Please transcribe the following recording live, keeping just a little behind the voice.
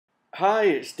Hi,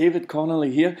 it's David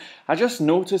Connolly here. I just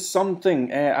noticed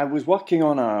something. I was working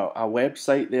on a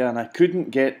website there and I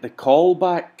couldn't get the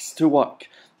callbacks to work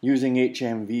using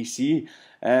HMVC.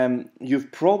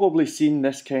 You've probably seen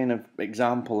this kind of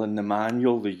example in the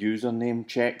manual, the username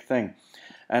check thing.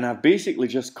 And I've basically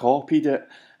just copied it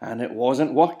and it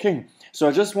wasn't working. So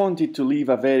I just wanted to leave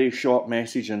a very short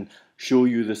message and show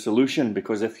you the solution,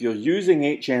 because if you're using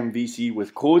HMVC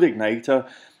with Codeigniter,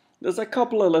 there's a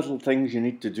couple of little things you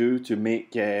need to do to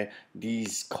make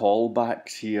these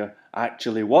callbacks here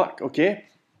actually work, okay?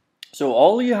 So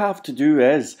all you have to do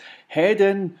is head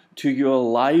in to your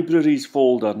libraries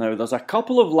folder. Now there's a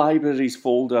couple of libraries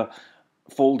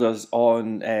folders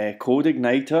on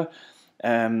Codeigniter.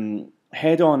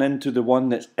 Head on into the one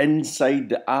that's inside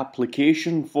the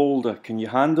application folder. Can you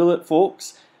handle it,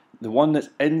 folks? The one that's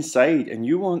inside, and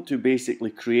you want to basically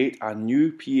create a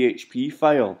new PHP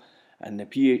file. And the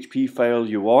PHP file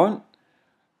you want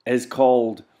is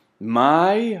called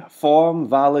My Form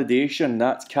Validation.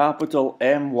 That's capital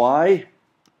MY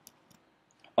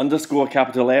underscore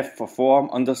capital F for form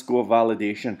underscore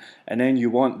validation. And then you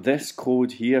want this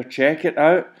code here. Check it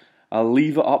out. I'll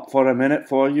leave it up for a minute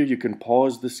for you. You can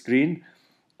pause the screen.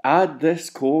 Add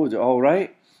this code,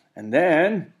 alright? And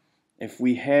then if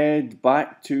we head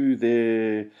back to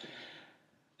the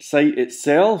site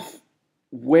itself,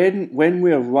 when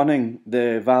we're running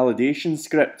the validation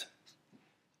script,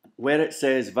 where it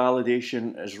says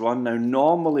validation is run, now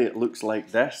normally it looks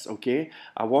like this, okay?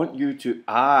 I want you to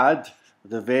add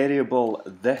the variable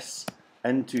this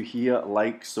into here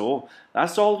like so.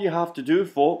 That's all you have to do,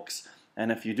 folks. And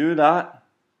if you do that,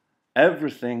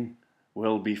 everything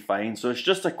will be fine. So it's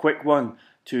just a quick one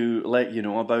to let you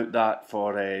know about that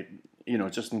for,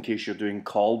 just in case you're doing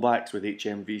callbacks with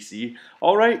HMVC.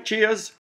 All right, cheers.